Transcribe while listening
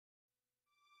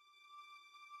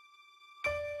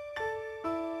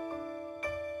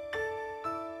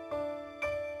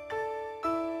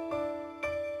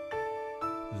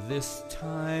This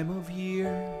time of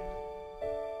year,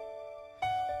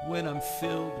 when I'm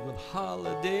filled with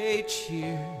holiday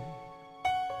cheer,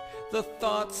 the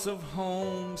thoughts of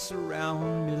home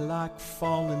surround me like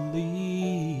fallen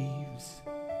leaves.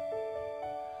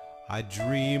 I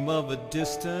dream of a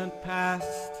distant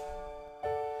past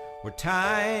where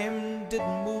time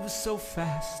didn't move so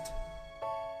fast,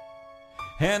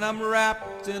 and I'm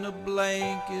wrapped in a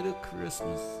blanket of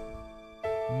Christmas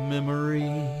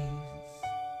memories.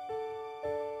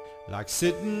 Like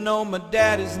sitting on my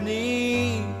daddy's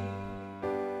knee,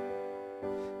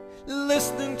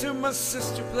 listening to my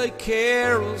sister play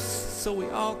carols so we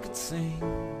all could sing.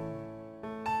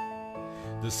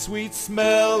 The sweet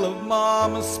smell of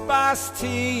mama's spiced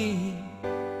tea.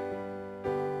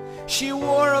 She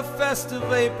wore a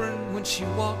festive apron. When she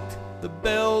walked, the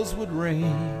bells would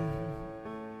ring.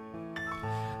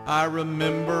 I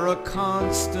remember a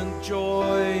constant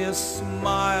joy, a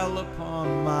smile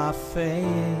upon my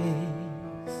face,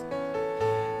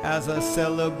 as I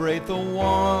celebrate the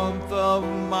warmth of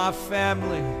my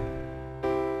family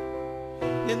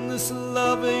in this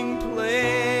loving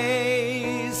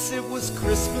place. It was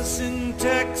Christmas in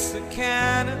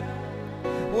Texarkana,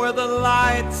 where the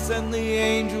lights and the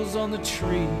angels on the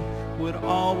tree would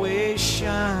always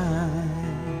shine,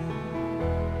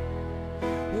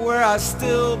 where I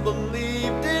still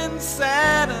believed in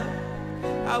Santa.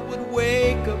 I would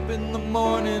wake up in the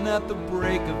morning at the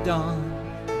break of dawn.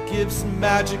 Gifts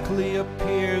magically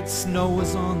appeared, snow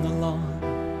was on the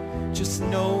lawn, just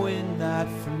knowing that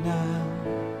for now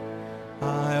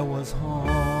I was home.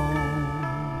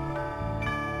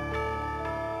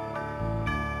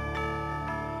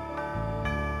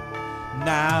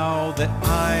 Now that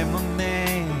I'm a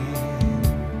man,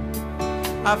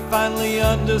 I finally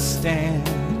understand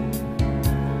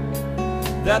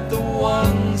that the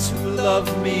ones who love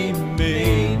me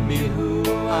made me who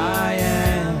I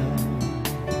am.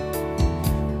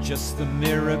 Just the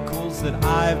miracles that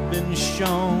I've been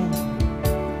shown,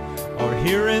 or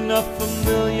hearing a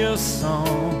familiar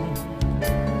song,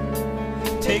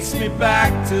 takes me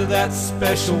back to that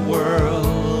special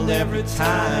world every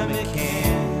time it can.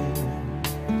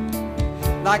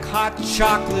 Like hot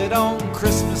chocolate on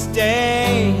Christmas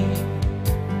Day,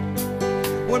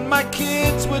 when my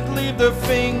kids would leave their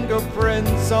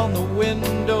fingerprints on the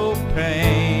window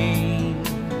pane,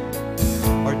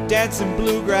 or dancing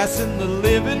bluegrass in the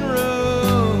living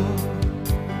room.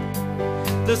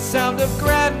 The sound of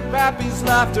Grandpappy's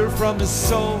laughter from his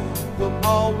soul will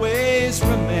always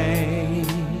remain.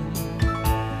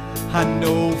 I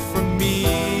know for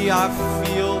me, I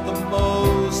feel the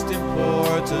most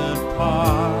important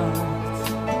part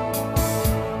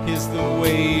is the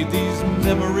way these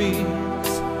memories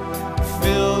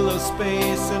fill a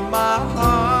space in my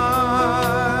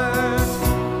heart.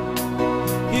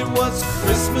 It was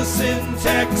Christmas in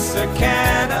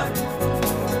Texarkana,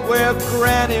 where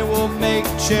Granny will make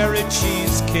cherry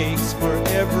cheesecakes for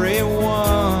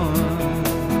everyone.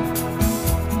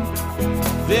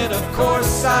 Then of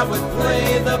course I would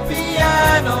play the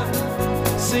piano,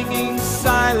 singing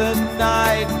Silent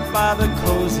Night by the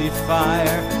cozy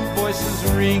fire, voices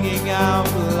ringing out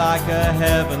like a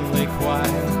heavenly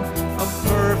choir. A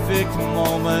perfect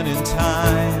moment in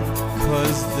time,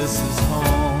 'cause this is home.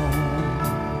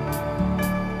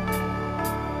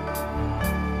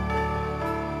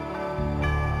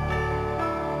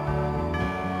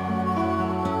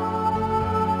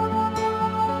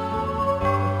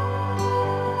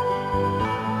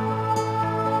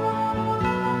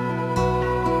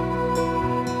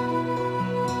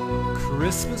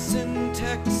 Christmas in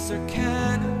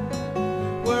Texarkana,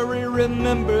 where we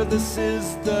remember this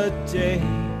is the day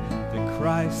that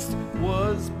Christ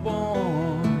was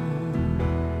born.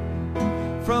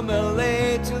 From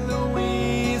LA to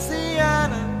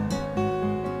Louisiana,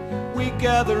 we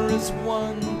gather as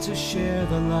one to share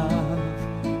the love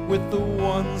with the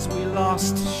ones we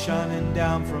lost, shining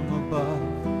down from above,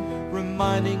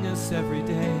 reminding us every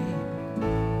day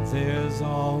there's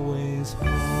always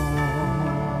home.